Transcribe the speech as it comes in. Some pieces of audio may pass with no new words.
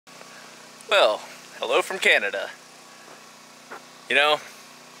Well, hello from Canada. You know,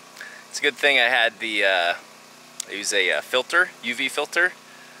 it's a good thing I had the, I use a filter, UV filter,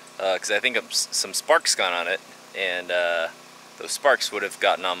 because I think some sparks got on it, and those sparks would have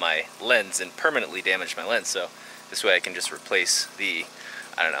gotten on my lens and permanently damaged my lens. So this way I can just replace the,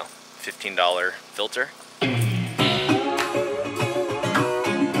 I don't know, $15 filter.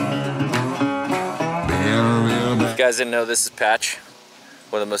 If you guys didn't know, this is Patch,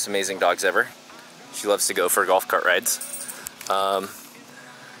 one of the most amazing dogs ever. She loves to go for golf cart rides.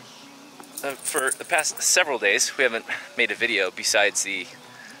 For the past several days, we haven't made a video besides the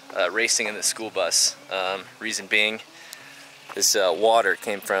racing in the school bus. Reason being, this water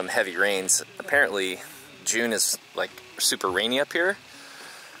came from heavy rains. Apparently, June is like super rainy up here.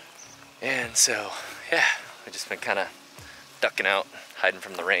 And so, yeah, I've just been kind of ducking out, hiding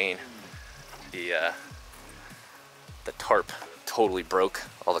from the rain. The tarp totally broke,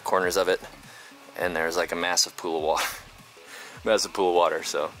 all the corners of it, and there's like a massive pool of water. Massive pool of water.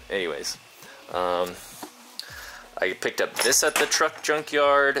 So anyways, I picked up this at the truck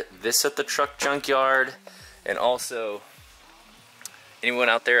junkyard, this at the truck junkyard, and also, anyone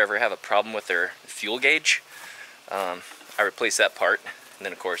out there ever have a problem with their fuel gauge? I replaced that part, and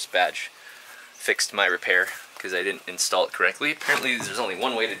then of course Badge fixed my repair because I didn't install it correctly. Apparently there's only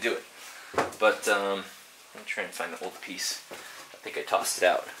one way to do it, but I'm trying to find the old piece. I think I tossed it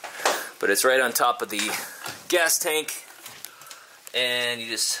out. But it's right on top of the gas tank, and you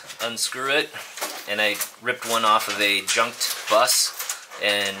just unscrew it. And I ripped one off of a junked bus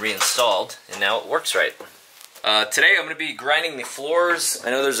and reinstalled, and now it works right. Today I'm going to be grinding the floors. I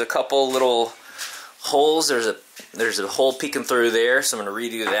know there's a couple little holes. There's a hole peeking through there, so I'm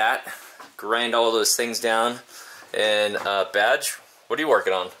going to redo that. Grind all those things down. And Badge, what are you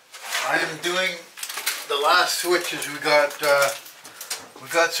working on? I am doing the last switches. We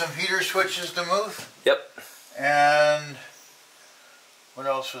got some heater switches to move. Yep. And what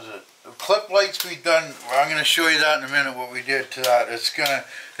else was it? The clip lights we done. Well, I'm going to show you that in a minute. What we did to that. It's kind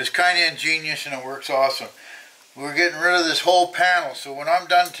of ingenious and it works awesome. We're getting rid of this whole panel. So when I'm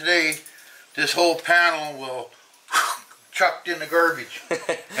done today, this whole panel will chucked in the garbage.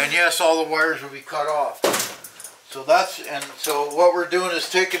 And yes, all the wires will be cut off. So so what we're doing is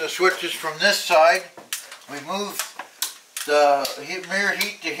taking the switches from this side. We move the mirror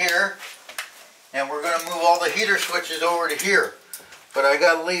heat to here, and we're going to move all the heater switches over to here. But I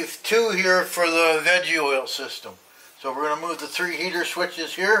got to leave two here for the veggie oil system. So we're going to move the 3 heater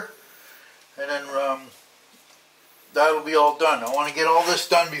switches here, and then that'll be all done. I want to get all this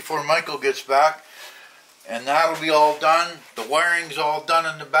done before Michael gets back, and that'll be all done. The wiring's all done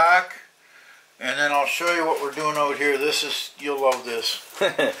in the back. And then I'll show you what we're doing out here. You'll love this.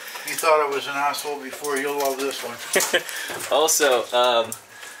 You thought I was an asshole before, you'll love this one. Also,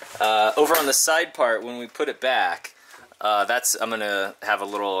 over on the side part, when we put it back, I'm gonna have a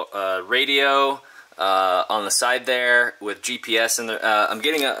little radio on the side there with GPS in there. I'm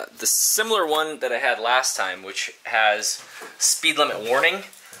getting the similar one that I had last time, which has speed limit warning.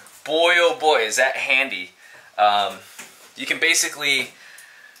 Boy, oh boy, is that handy. You can basically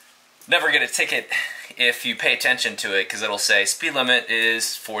never get a ticket if you pay attention to it, because it'll say speed limit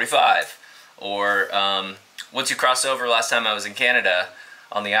is 45, or once you cross over, last time I was in Canada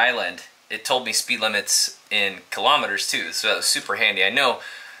on the island, it told me speed limits in kilometers too, so that was super handy. I know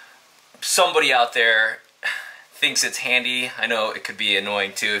somebody out there thinks it's handy. I know it could be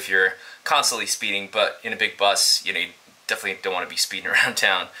annoying too if you're constantly speeding, but in a big bus, you know, you definitely don't want to be speeding around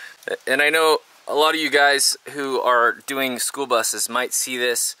town. And I know a lot of you guys who are doing school buses might see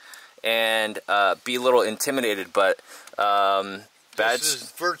this and be a little intimidated, but this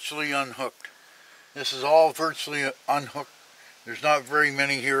is virtually unhooked. This is all virtually unhooked. There's not very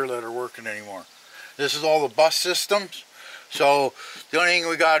many here that are working anymore. This is all the bus systems. So the only thing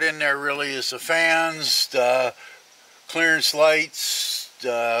we got in there really is the fans, the clearance lights,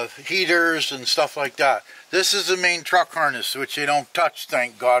 the heaters, and stuff like that. This is the main truck harness, which they don't touch,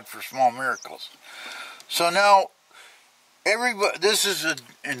 thank God, for small miracles. So now, this is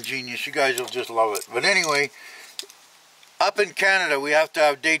ingenious. You guys will just love it. But anyway, up in Canada, we have to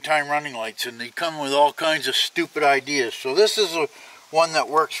have daytime running lights, and they come with all kinds of stupid ideas. So this is one that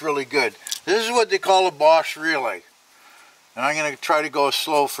works really good. This is what they call a Bosch relay. And I'm going to try to go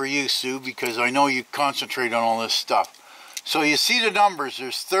slow for you, Sue, because I know you concentrate on all this stuff. So you see the numbers.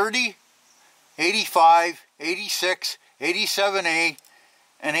 There's 30, 85, 86, 87A,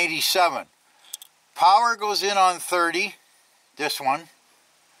 and 87. Power goes in on 30, this one,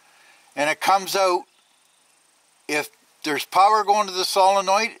 and it comes out, if there's power going to the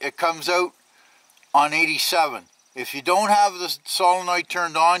solenoid, it comes out on 87. if you don't have the solenoid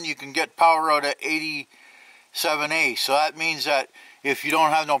turned on, you can get power out at 87A. So that means that if you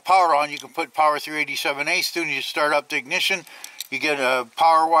don't have no power on, you can put power through 87A. As soon as you start up the ignition, you get a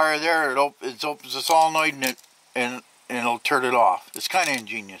power wire there. It opens the solenoid and it'll turn it off. It's kind of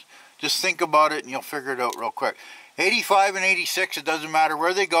ingenious. Just think about it and you'll figure it out real quick. 85 and 86, it doesn't matter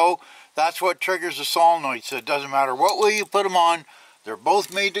where they go. That's what triggers the solenoid. So it doesn't matter what way you put them on. They're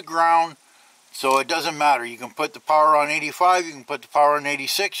both made to ground. So it doesn't matter. You can put the power on 85, you can put the power on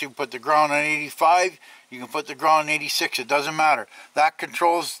 86, you can put the ground on 85, you can put the ground on 86. It doesn't matter. That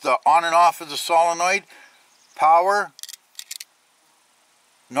controls the on and off of the solenoid. Power,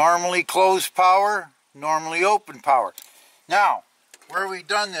 normally closed power, normally open power. Now, where we've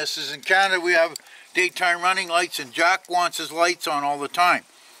done this is in Canada we have daytime running lights, and Jack wants his lights on all the time.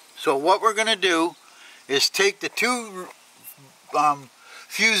 So what we're going to do is take the two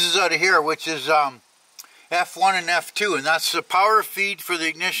fuses out of here, which is F1 and F2, and that's the power feed for the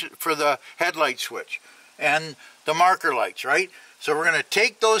ignition, for the headlight switch and the marker lights, right? So we're going to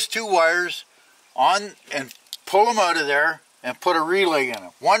take those two wires on and pull them out of there and put a relay in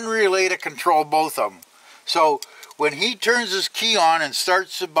it. One relay to control both of them. So when he turns his key on and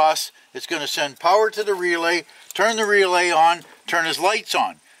starts the bus, it's going to send power to the relay, turn the relay on, turn his lights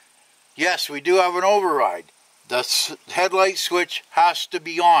on. Yes, we do have an override. The headlight switch has to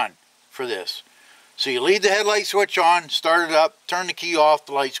be on for this. So you leave the headlight switch on, start it up, turn the key off,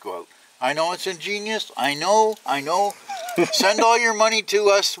 the lights go out. I know it's ingenious. I know. Send all your money to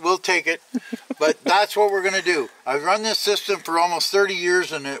us. We'll take it. But that's what we're going to do. I've run this system for almost 30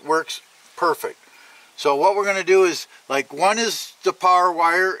 years and it works perfect. So what we're going to do is, like, one is the power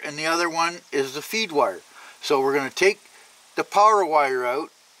wire and the other one is the feed wire. So we're going to take the power wire out,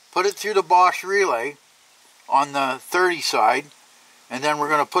 put it through the Bosch relay on the 30 side, and then we're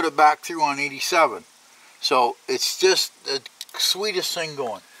going to put it back through on 87. So it's just the sweetest thing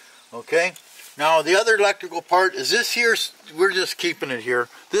going. Okay, now the other electrical part is this here. We're just keeping it here.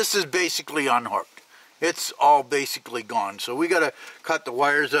 This is basically unhooked. It's all basically gone. So we got to cut the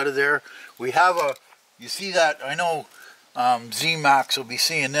wires out of there. We have a, you see that, I know Z-Max will be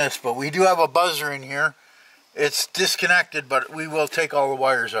seeing this, but we do have a buzzer in here. It's disconnected, but we will take all the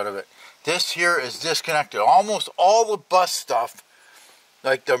wires out of it. This here is disconnected. Almost all the bus stuff,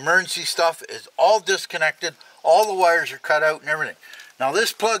 like the emergency stuff, is all disconnected. All the wires are cut out and everything. Now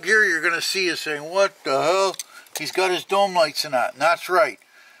this plug here you're going to see is saying, what the hell? He's got his dome lights in that. And that's right.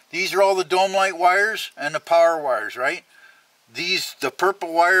 These are all the dome light wires and the power wires, right? These, the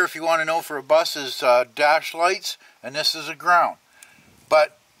purple wire, if you want to know, for a bus is dash lights, and this is a ground.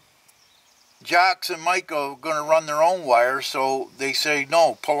 But Jax and Mike are going to run their own wires, so they say,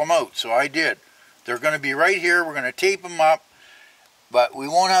 no, pull them out. So I did. They're going to be right here. We're going to tape them up, but we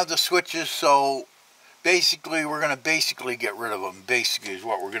won't have the switches, so basically we're going to get rid of them, basically is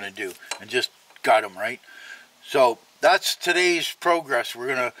what we're going to do, and just gut them, right? So that's today's progress. We're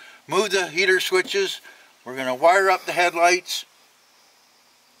going to move the heater switches, we're going to wire up the headlights,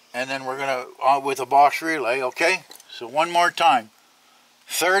 and then we're going to, with a Bosch relay, okay? So one more time.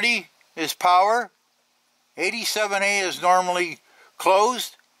 30 is power, 87A is normally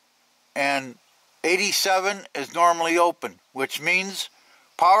closed, and 87 is normally open, which means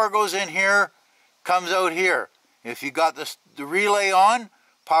power goes in here, comes out here. If you got the relay on,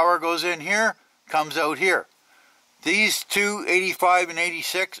 power goes in here, comes out here. These two, 85 and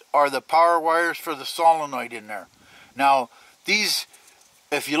 86, are the power wires for the solenoid in there. Now, these,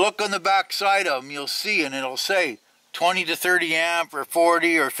 if you look on the back side of them, you'll see, and it'll say 20 to 30 amp, or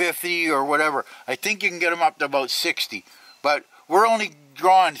 40, or 50, or whatever. I think you can get them up to about 60. But we're only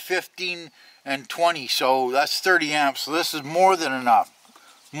drawing 15 and 20, so that's 30 amps. So this is more than enough.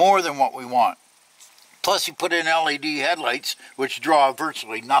 More than what we want. Plus you put in LED headlights, which draw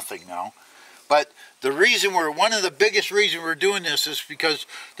virtually nothing now. But the reason one of the biggest reasons we're doing this is because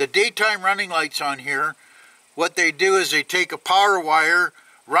the daytime running lights on here, what they do is they take a power wire,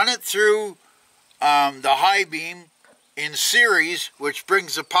 run it through the high beam in series, which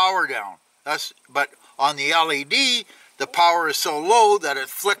brings the power down. But on the LED, the power is so low that it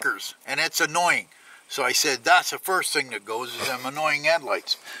flickers, and it's annoying. So I said, that's the first thing that goes, is them annoying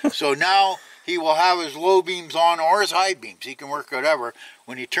headlights. So now he will have his low beams on or his high beams. He can work whatever.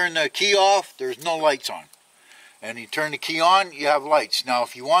 When you turn the key off, there's no lights on. And you turn the key on, you have lights. Now,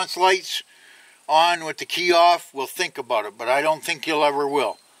 if he wants lights on with the key off, we'll think about it. But I don't think he'll ever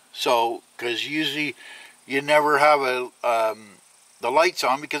will. So, because usually you never have the lights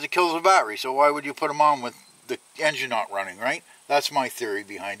on because it kills the battery. So why would you put them on with the engine not running, right? That's my theory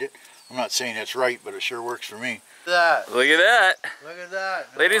behind it. I'm not saying it's right, but it sure works for me. Look at that. Look at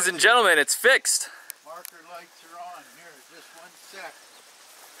that. Ladies and gentlemen, it's fixed. Marker lights are One sec.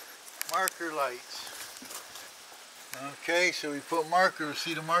 Marker lights. Okay, so we put markers.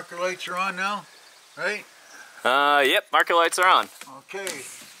 See the marker lights are on now, right? Yep, marker lights are on. Okay.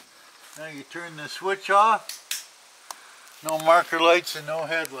 Now you turn the switch off. No marker lights and no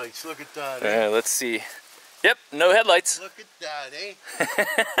headlights. Look at that. Eh? Let's see. Yep, no headlights. Look at that, eh?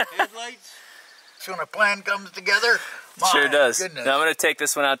 Headlights. So when a plan comes together, sure does. Goodness. Now I'm going to take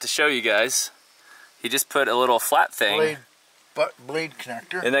this one out to show you guys. He just put a little flat thing. Blade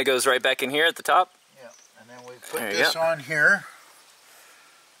connector. And that goes right back in here at the top. Yeah, and then we put this on here.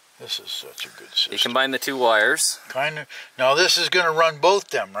 This is such a good system. You combine the two wires. Kind of. Now this is going to run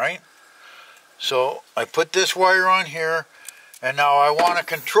both them, right? So I put this wire on here, and now I want to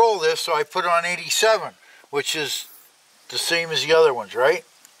control this, so I put it on 87, which is the same as the other ones, right?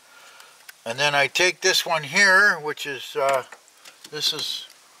 And then I take this one here, which is, this is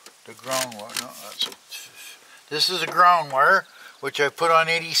the ground wire. No, this is a ground wire, which I put on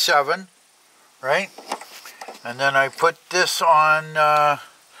 87, right? And then I put this on,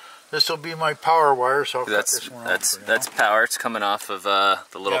 this will be my power wire, so I'll cut this one off for now. That's power. It's coming off of the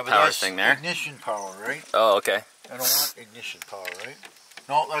little power thing there. Ignition power, right? Oh, okay. I don't want ignition power, right?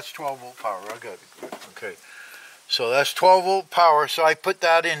 No, that's 12 volt power. I got it. Okay. So that's 12 volt power, so I put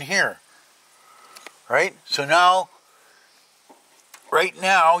that in here. Right? So now, right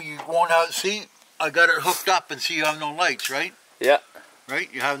now, you won't have, see, I got it hooked up and see you have no lights, right? Yeah.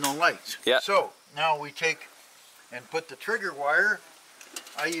 Right? You have no lights. Yeah. So, now we take and put the trigger wire.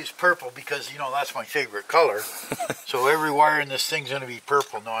 I use purple because, you know, that's my favorite color. So every wire in this thing's going to be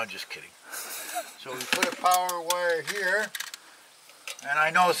purple. No, I'm just kidding. So we put a power wire here. And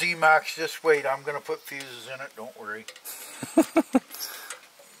I know Z-Max, just wait, I'm going to put fuses in it, don't worry.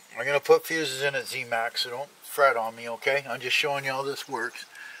 I'm going to put fuses in at Z-Max, so don't fret on me, okay? I'm just showing you how this works.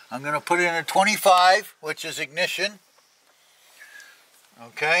 I'm going to put in a 25, which is ignition.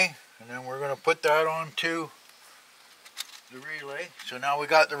 Okay, and then we're going to put that onto the relay. So now we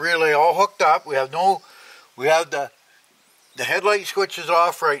got the relay all hooked up. We have the headlight switch is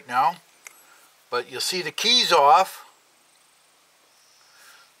off right now, but you'll see the keys off.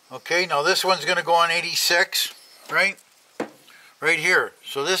 Okay, now this one's going to go on 86, right? Right here.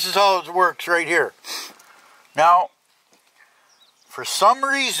 So this is how it works right here. Now, for some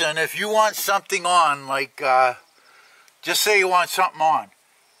reason, if you want something on, like, just say you want something on.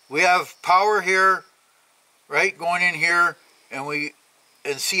 We have power here, right, going in here, and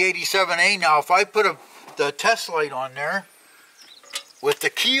C87A. Now, if I put the test light on there, with the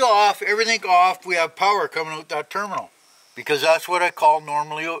key off, everything off, we have power coming out that terminal. Because that's what I call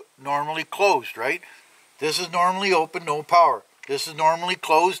normally closed, right? This is normally open, no power. This is normally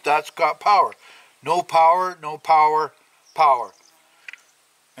closed, that's got power. No power, no power, power.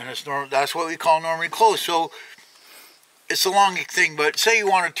 And that's what we call normally closed. So it's a long thing, but say you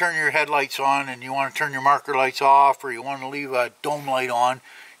want to turn your headlights on and you want to turn your marker lights off, or you want to leave a dome light on.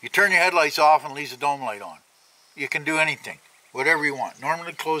 You turn your headlights off and leave the dome light on. You can do anything, whatever you want.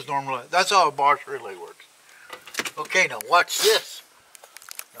 Normally closed, normally. That's how a Bosch relay works. Okay, now watch this.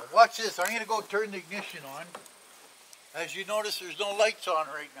 Now watch this. I'm going to go turn the ignition on. As you notice, there's no lights on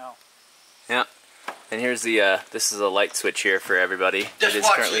right now. Yeah. And here's the, this is a light switch here for everybody. Just it is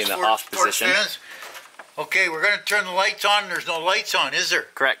currently in the off position. Fans. Okay, we're going to turn the lights on. There's no lights on, is there?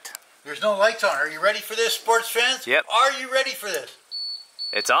 Correct. There's no lights on. Are you ready for this, sports fans? Yep. Are you ready for this?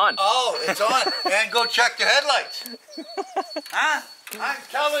 It's on. Oh, it's on. And go check the headlights. Huh? I'm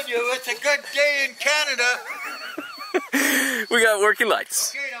telling you, it's a good day in Canada. We got working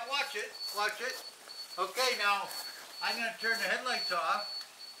lights. Okay, now watch it. Watch it. Okay, now I'm going to turn the headlights off.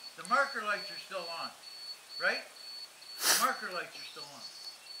 The marker lights are still on, right? The marker lights are still on.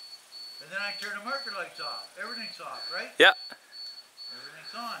 And then I turn the marker lights off. Everything's off, right? Yeah.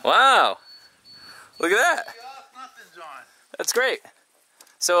 Everything's on. Wow. Look at that. Off, nothing's on. That's great.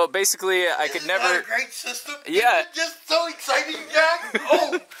 So basically, I could never. Isn't that a great system? Yeah. Isn't it just so exciting, Jack?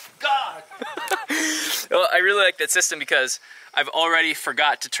 Oh, God. Well, I really like that system because I've already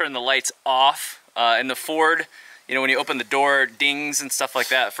forgot to turn the lights off in the Ford. You know, when you open the door, dings and stuff like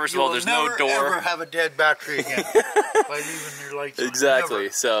that. First of all, there's no door. You will never have a dead battery again by leaving your lights on. Exactly.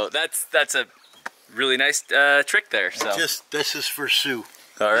 Never. So that's a really nice trick there. So this is for Sue.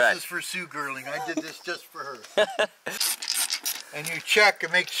 All right. This is for Sue Girling. I did this just for her. And you check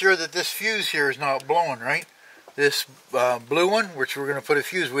and make sure that this fuse here is not blowing, right? This blue one, which we're going to put a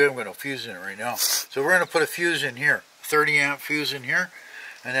fuse. We haven't got a fuse in it right now. So we're going to put a fuse in here, 30 amp fuse in here.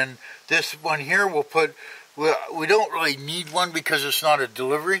 And then this one here we'll put, we don't really need one because it's not a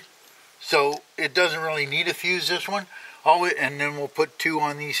delivery. So it doesn't really need a fuse, this one. And then we'll put two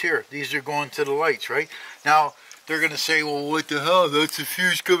on these here. These are going to the lights, right? Now, they're going to say, well, what the hell? That's a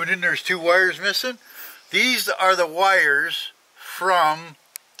fuse coming in. There's 2 wires missing. These are the wires from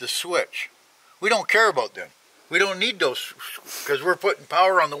the switch. We don't care about them. We don't need those because we're putting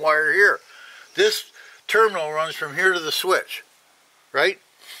power on the wire here. This terminal runs from here to the switch, right?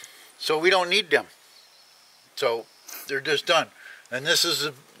 So we don't need them. So they're just done. And this is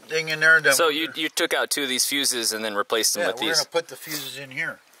the thing in there. That so you took out 2 of these fuses and then replaced them with these? Yeah, we're going to put the fuses in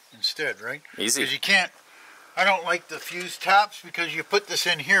here instead, right? Easy. Because you can't, I don't like the fuse taps because you put this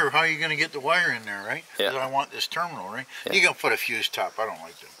in here. How are you going to get the wire in there, right? Yeah. Because I want this terminal, right? Yeah. You're going to put a fuse tap. I don't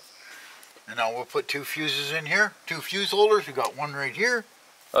like them. And now we'll put 2 fuses in here. 2 fuse holders. We got 1 right here.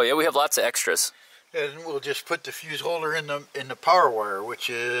 Oh yeah, we have lots of extras. And we'll just put the fuse holder in the power wire, which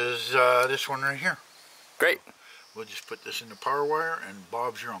is this one right here. Great. We'll just put this in the power wire, and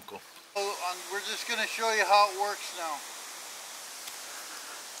Bob's your uncle. We're just going to show you how it works now.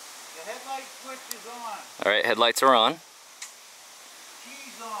 The headlight switch is on. All right, headlights are on.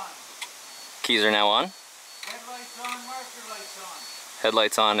 Keys on. Keys are now on. Headlights on, marker lights on.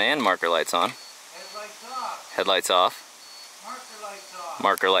 Headlights on and marker lights on. Headlights off. Headlights off. Marker lights off.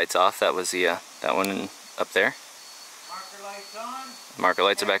 Marker lights off. That was the that one up there. Marker lights on. Marker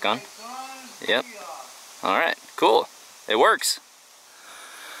lights are back on. On. Yep. All right, cool. It works.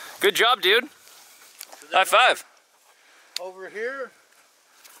 Good job, dude. High five. Over here.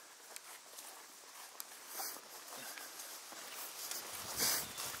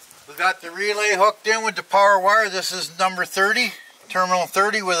 We got the relay hooked in with the power wire. This is number 30, terminal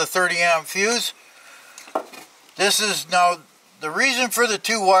 30 with a 30 amp fuse. This is now, the reason for the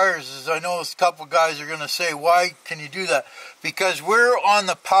 2 wires is, I know a couple guys are going to say, why can you do that? Because we're on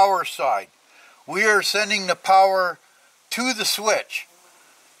the power side. We are sending the power to the switch.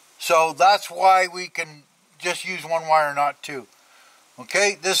 So that's why we can just use 1 wire, not 2.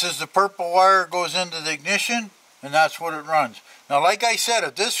 Okay, this is the purple wire, goes into the ignition, and that's what it runs. Now, like I said,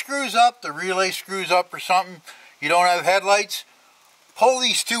 if this screws up, the relay screws up or something, you don't have headlights, pull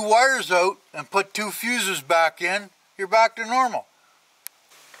these 2 wires out and put 2 fuses back in, you're back to normal.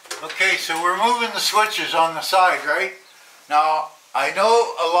 Okay, so we're moving the switches on the side, right? Now, I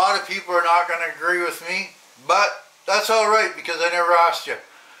know a lot of people are not going to agree with me, but that's all right because I never asked you.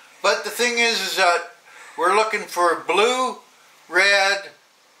 But the thing is that we're looking for blue, red,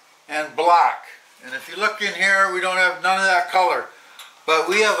 and black. And if you look in here, we don't have none of that color. But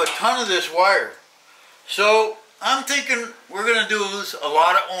we have a ton of this wire. So I'm thinking we're going to do a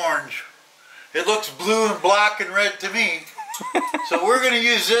lot of orange. It looks blue and black and red to me. So we're going to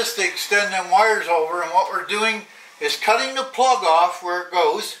use this to extend them wires over. And what we're doing is cutting the plug off where it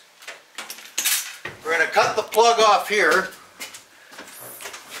goes. We're going to cut the plug off here.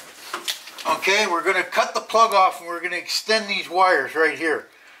 Okay, we're going to cut the plug off and we're going to extend these wires right here.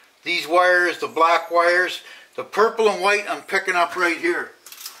 These wires, the black wires, the purple and white I'm picking up right here.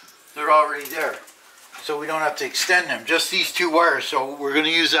 They're already there. So we don't have to extend them, just these 2 wires. So we're going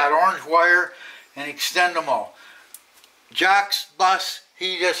to use that orange wire and extend them all. Jack's bus,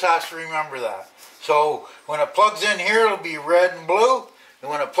 he just has to remember that. So when it plugs in here, it'll be red and blue.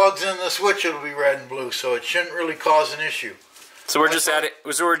 And when it plugs in the switch, it'll be red and blue. So it shouldn't really cause an issue. So we're just adding.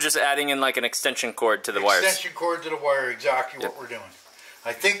 So we're just adding in like an extension cord to the wires. Extension cord to the wire, exactly what we're doing.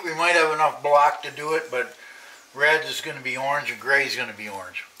 I think we might have enough black to do it, but red is going to be orange and gray is going to be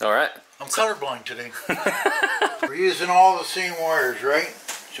orange. All right. I'm colorblind today. We're using all the same wires, right?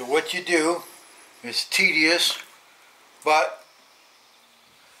 So what you do is tedious, but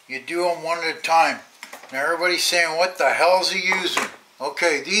you do them one at a time. Now everybody's saying, what the hell is he using?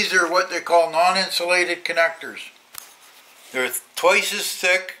 Okay, these are what they call non-insulated connectors. They're twice as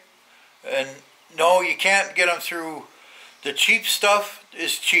thick, and no, you can't get them through. The cheap stuff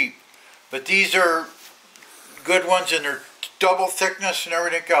is cheap, but these are good ones, and they're double thickness and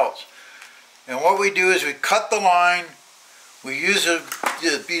everything else. And what we do is we cut the line, we use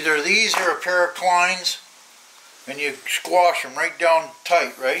either these or a pair of Kleins, and you squash them right down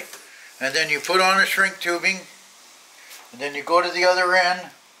tight, right? And then you put on a shrink tubing, and then you go to the other end.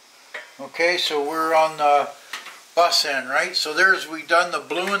 Okay, so we're on the bus end, right? So we've done the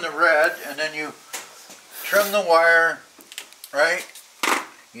blue and the red, and then you trim the wire, right?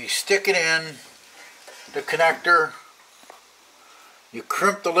 You stick it in the connector. You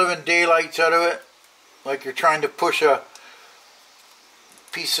crimp the living daylights out of it, like you're trying to push a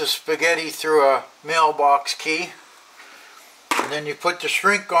piece of spaghetti through a mailbox key. And then you put the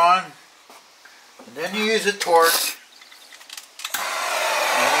shrink on, and then you use a torch,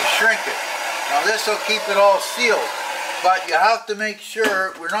 and you shrink it. Now this will keep it all sealed, but you have to make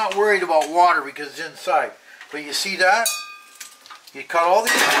sure, we're not worried about water because it's inside. But you see that? You cut all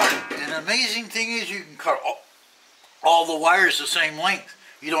these out, and the amazing thing is you can cut all the wires the same length.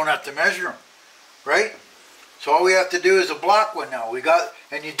 You don't have to measure them, right? So all we have to do is a block one now.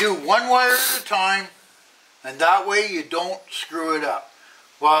 And you do one wire at a time, and that way you don't screw it up.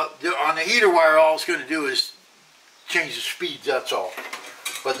 Well, on the heater wire, all it's going to do is change the speeds, that's all.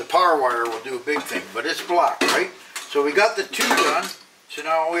 But the power wire will do a big thing, but it's blocked, right? So we got the two done, so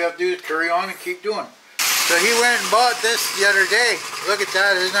now all we have to do is carry on and keep doing. So he went and bought this the other day. Look at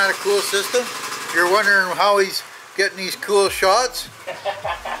that, isn't that a cool system? You're wondering how he's getting these cool shots?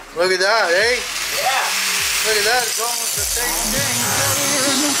 Look at that, eh? Yeah. Look at that, it's almost the same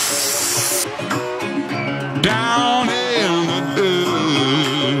thing. Down in the dirt.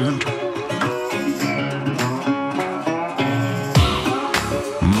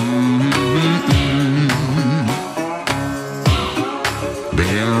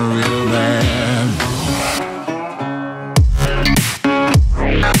 Been real bad.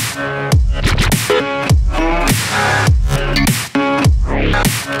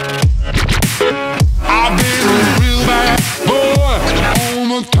 I've been a real bad boy on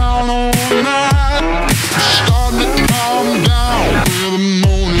the town all night. Starting to calm down with the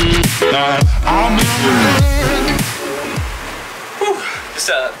morning light. I'm in the Just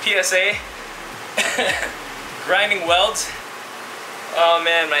a PSA. Grinding welds. Oh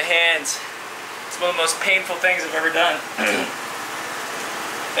man, my hands. It's one of the most painful things I've ever done.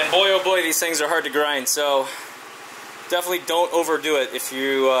 And boy, oh boy, these things are hard to grind. So definitely don't overdo it if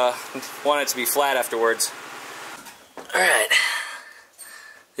you want it to be flat afterwards. Alright.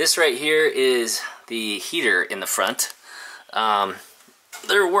 This right here is the heater in the front.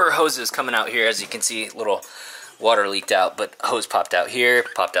 There were hoses coming out here, as you can see, little water leaked out, but a hose popped out here,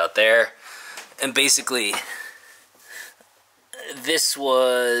 popped out there. And basically, this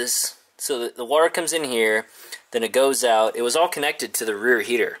was, so the water comes in here, then it goes out. It was all connected to the rear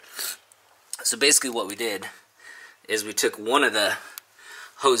heater. So basically what we did is we took one of the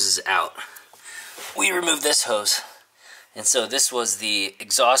hoses out. We removed this hose. And so this was the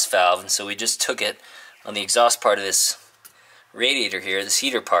exhaust valve, and so we just took it on the exhaust part of this radiator here, this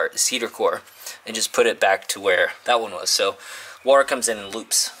heater part, this heater core, and just put it back to where that one was. So water comes in and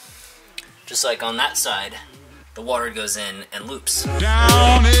loops. Just like on that side, the water goes in and loops.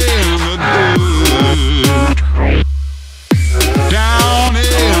 down in the dirt.